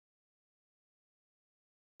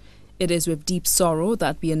It is with deep sorrow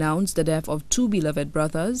that we announce the death of two beloved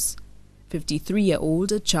brothers,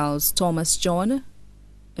 53-year-old Charles Thomas John,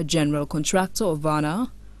 a general contractor of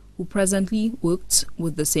Varna, who presently worked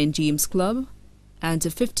with the St. James Club, and a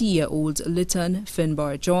 50-year-old Liton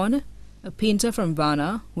Finbar John, a painter from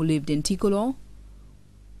Varna who lived in Ticolo,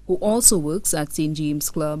 who also works at St. James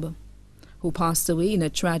Club, who passed away in a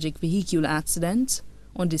tragic vehicular accident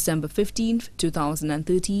on December 15,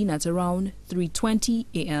 2013 at around 3:20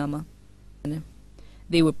 a.m.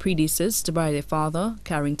 They were predeceased by their father,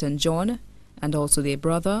 Carrington John, and also their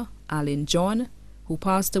brother, Alan John, who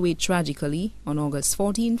passed away tragically on August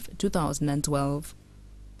 14, 2012.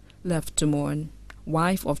 Left to mourn,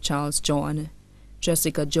 wife of Charles John,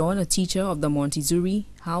 Jessica John, a teacher of the Montessori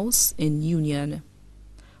House in Union.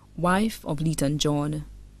 Wife of Liton John,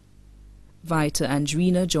 Vita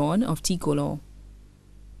Andrina John of Ticolo.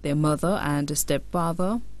 Their mother and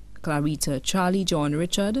stepfather, Clarita Charlie John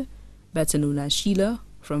Richard, better known as Sheila,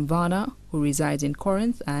 from Varna, who resides in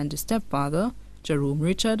Corinth, and stepfather, Jerome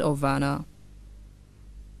Richard of Varna.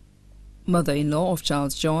 Mother-in-law of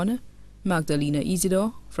Charles John, Magdalena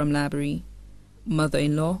Isidore from Labrie.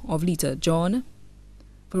 Mother-in-law of Lita John,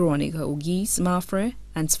 Veronica Ogis Mafre,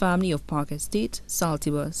 and family of Park Estate,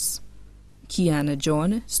 Saltibus. Kiana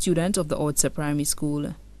John, student of the Odsa Primary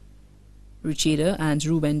School. Richada and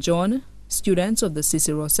Reuben John, students of the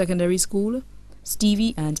Cicero Secondary School.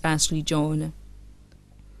 Stevie and Ashley John.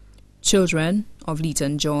 Children of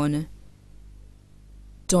Liton John.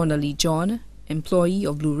 Donnelly John, employee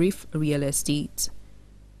of Blue Reef Real Estate.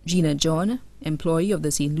 Gina John, employee of the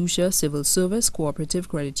St. Lucia Civil Service Cooperative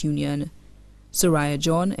Credit Union. Soraya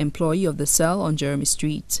John, employee of the Cell on Jeremy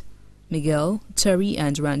Street. Miguel, Terry,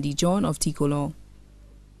 and Randy John of Ticolo.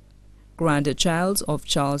 Grandchild of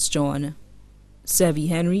Charles John. Sevi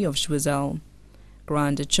Henry of Schwizel.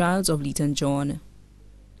 Grandchild of Liton John.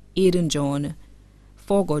 Aidan John.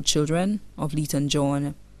 4 godchildren of Liton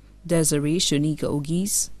John. Desiree Shanika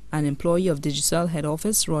Ogis, an employee of Digital Head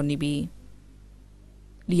Office, Rodney Bay.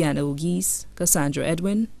 Liana Ogis, Cassandra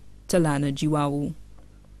Edwin, Talana Jiwawu.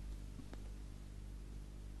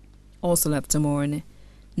 Also left to mourn,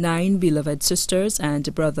 9 beloved sisters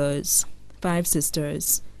and brothers. 5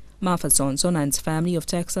 sisters, Martha Sonson and family of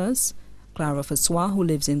Texas, Clara Fassois, who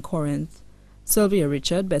lives in Corinth, Sylvia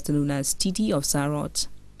Richard, better known as Titi of Sarot,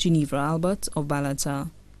 Geneva Albert of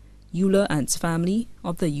Balata, Eula and family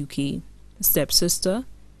of the UK, stepsister,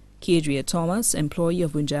 Kadria Thomas, employee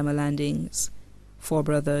of Windjammer Landings. 4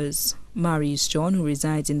 brothers, Marius John, who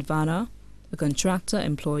resides in Varna, a contractor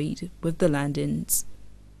employed with the Landings.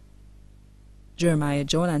 Jeremiah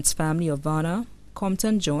John and family of Varna,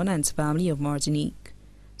 Compton John and family of Martinique,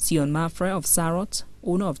 Sion Mafre of Sarot,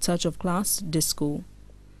 owner of Touch of Class Disco.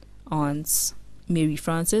 Aunts, Mary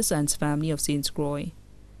Francis and family of St. Croix,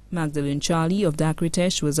 Magdalene Charlie of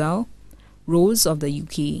Dakritesh Wazal, Rose of the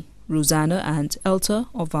UK, Rosanna and Elta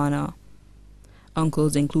of Varna.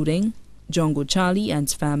 Uncles including Jongo Charlie and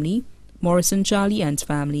family, Morrison Charlie and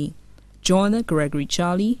family, John Gregory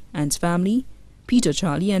Charlie and family, Peter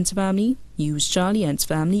Charlie and family, Hughes Charlie and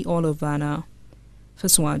family, all of Varna.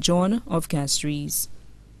 Fassois John of Castries.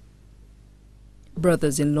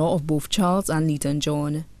 Brothers-in-law of both Charles and Liton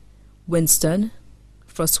John, Winston,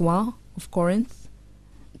 Francois of Corinth,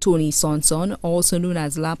 Tony Sonson, also known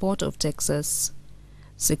as Laporte of Texas,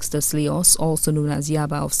 Sixtus Leos, also known as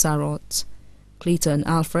Yaba of Sarot, Clayton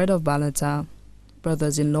Alfred of Balata.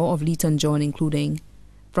 Brothers-in-law of Liton John including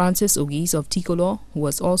Francis Ogis of Ticolo, who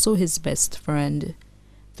was also his best friend.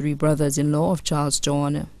 3 brothers-in-law of Charles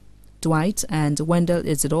John, Dwight and Wendell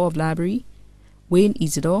Isidore of Labrie, Wayne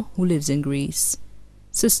Isidore, who lives in Grace,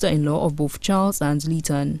 sister-in-law of both Charles and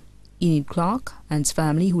Liton, Enid Clark and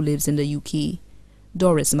family who lives in the UK,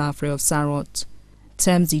 Doris Maffrey of Sarot,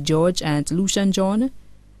 Tamsy George and Lucian John,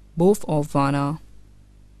 both of Varna.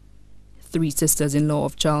 3 sisters-in-law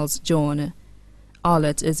of Charles John,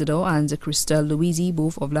 Arlette Isidore and Christelle Louise,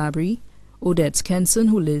 both of Labrie, Odette Kenson,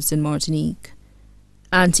 who lives in Martinique,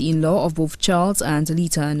 auntie-in-law of both Charles and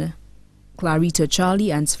Liton, Clarita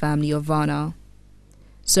Charlie and family of Varna.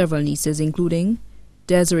 Several nieces including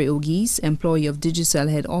Desiree Ogis, employee of Digicel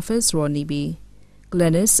Head Office, Rodney Bay,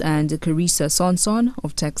 Glennis and Carissa Sonson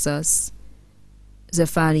of Texas,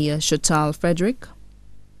 Zephania Chatal Frederick,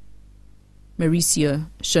 Mauricia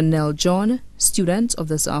Chanel John, student of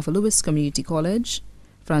the South Louis Community College,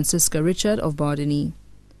 Francisca Richard of Bardini,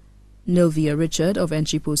 Nilvia Richard of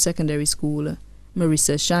Entrepot Secondary School,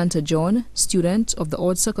 Marissa Shanta John, student of the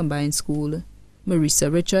Odsa Combined School,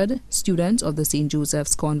 Marissa Richard, student of the St.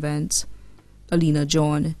 Joseph's Convent, Alina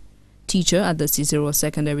John, teacher at the Cicero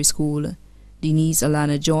Secondary School, Denise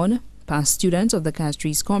Alana John, past student of the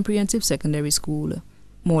Castries Comprehensive Secondary School,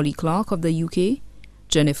 Molly Clark of the UK,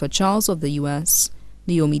 Jennifer Charles of the US,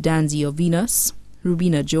 Naomi Danzy of Venus,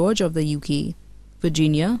 Rubina George of the UK,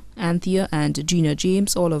 Virginia, Anthea and Gina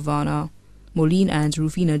James, all of Varna, Moline and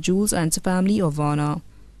Rufina Jules and family of Varna,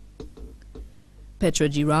 Petra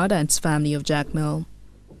Girard and family of Jackmill,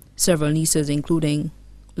 several nieces including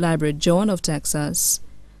Librid John of Texas,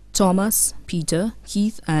 Thomas, Peter,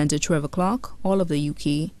 Keith and Trevor Clark, all of the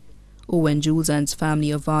UK, Owen Jules and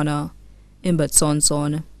family of Varna, Imbert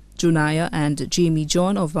Sonson, Juniah and Jamie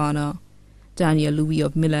John of Varna, Daniel Louis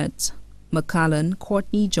of Millet, McCallan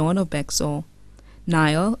Courtney John of Bexor,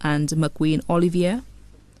 Niall and McQueen Olivier,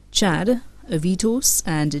 Chad, Avitos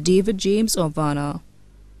and David James of Varna.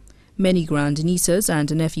 Many grandnieces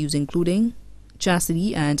and nephews including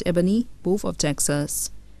Chastity and Ebony, both of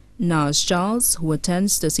Texas, Nars Charles, who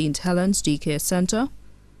attends the St. Helens Daycare Center,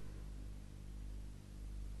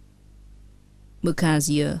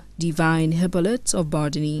 Mukasia Divine Hippolyte of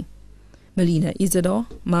Bardini, Melina Isidore,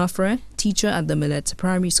 Mafre, teacher at the Millet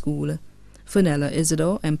Primary School, Fenella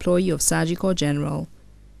Isidore, employee of Sagicor General,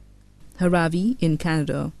 Haravi in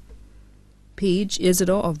Canada, Paige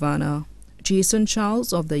Isidore of Varna, Jason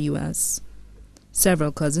Charles of the U.S.,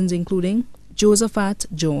 several cousins including Josephat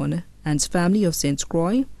John and family of St.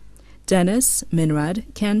 Croix, Dennis,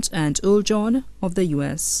 Minrad, Kent and Earl John of the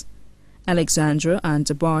U.S., Alexandra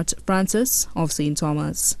and Bart Francis of St.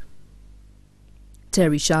 Thomas,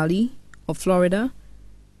 Terry Shally of Florida,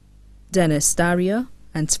 Dennis Daria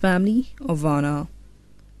and family of Varna,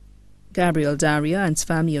 Gabriel Daria and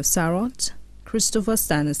family of Sarot, Christopher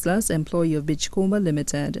Stanislas, employee of Beachcomber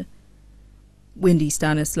Limited, Wendy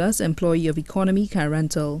Stanislas, employee of Economy Car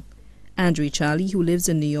Rental, Andre Charlie, who lives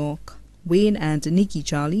in New York, Wayne and Nikki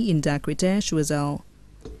Charlie in Dacritin, Choiseul,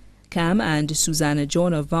 Cam and Susanna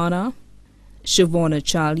John of Varna, Siobhan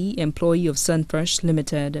Charlie, employee of Sunfresh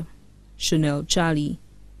Limited, Chanel Charlie,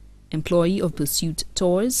 employee of Pursuit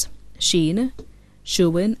Tours, Shane,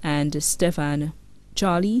 Sherwin and Stefan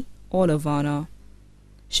Charlie, all of Varna,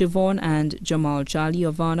 Siobhan and Jamal Charlie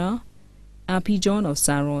of Varna, Appy John of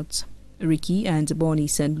Sarot, Ricky and Bonnie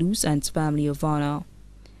St. Luce and family of Varna,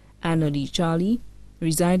 Annalie Charlie,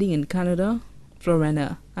 residing in Canada,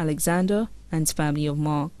 Florena Alexander and family of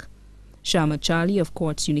Mark, Shama Charlie of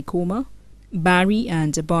Quartz Unicoma, Barry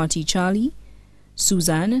and Barty Charlie,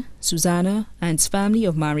 Suzanne, Susanna and family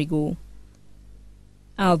of Marigot,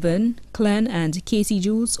 Alvin, Glenn and Casey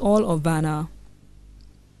Jules, all of Vanna.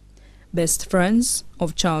 Best friends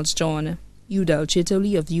of Charles John, Udall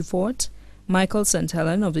Chitterley of Beaufort, Michael St.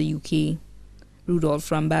 Helen of the UK, Rudolph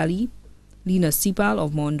Rambali, Lena Sipal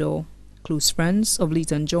of Mondo, close friends of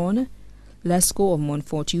Liton John, Lesco of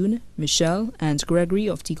Montfortune, Michelle and Gregory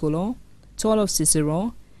of Ticolor, Tall of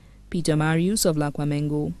Cicero, Peter Marius of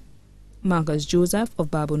Laquamengo, Marcus Joseph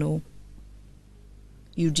of Babono,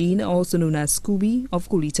 Eugene, also known as Scooby of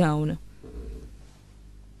Cooleytown.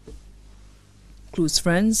 Close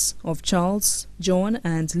friends of Charles, John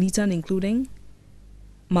and Liton including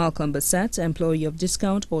Malcolm Bassett, employee of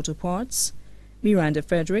Discount Auto Parts, Miranda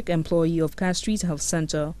Frederick, employee of Castries Health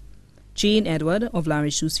Center, Jane Edward of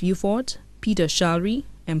Larichus Viewfort, Peter Shalry,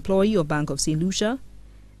 employee of Bank of St. Lucia,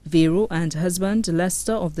 Vero and husband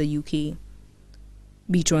Lester of the UK,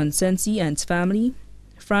 Beatron Sensi and family,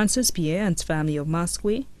 Francis Pierre and family of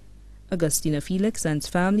Masque, Augustina Felix and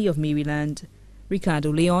family of Maryland,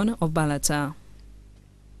 Ricardo Leon of Balata.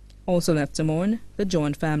 Also left to mourn the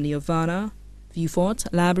John family of Varna, Viewfort,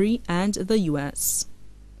 Labrie, and the U.S.,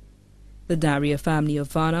 the Daria family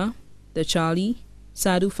of Varna, the Charlie,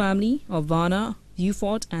 Sadu family of Varna,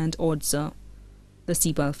 Viewfort, and Odsa, the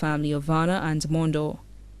Sipal family of Varna and Mondo,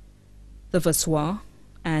 the Vassois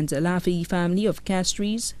and Lafay family of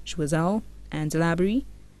Castries, Choiseul, and Labrie,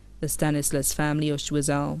 the Stanislas family of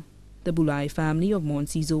Choiseul, the Boulay family of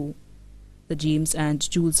Montciseau, the James and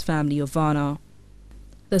Jules family of Varna,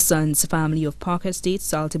 the Sons family of Park Estate,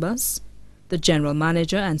 Saltibus, the general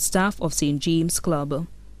manager and staff of St. James Club,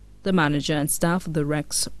 the manager and staff of the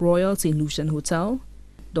Rex Royal St. Lucian Hotel,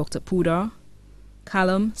 Dr. Pudar,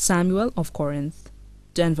 Callum Samuel of Corinth,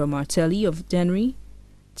 Denver Martelli of Denry,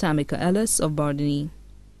 Tamika Ellis of Bardini.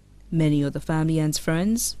 Many other family and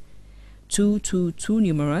friends, too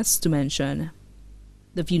numerous to mention.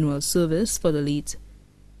 The funeral service for the late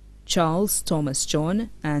Charles Thomas John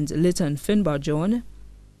and Liton Finbar John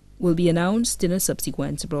will be announced in a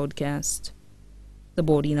subsequent broadcast. The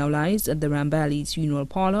body now lies at the Rambali's Funeral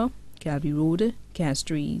Parlor, Calvary Road,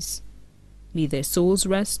 Castries. May their souls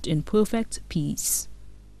rest in perfect peace.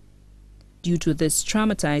 Due to this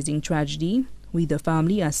traumatizing tragedy, we the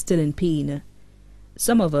family are still in pain.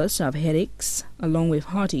 Some of us have headaches along with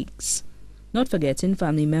heartaches, not forgetting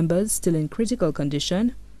family members still in critical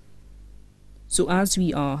condition. So as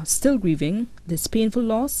we are still grieving this painful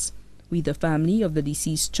loss, we, the family of the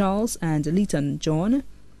deceased Charles and Liton John,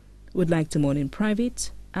 would like to mourn in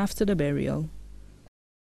private after the burial.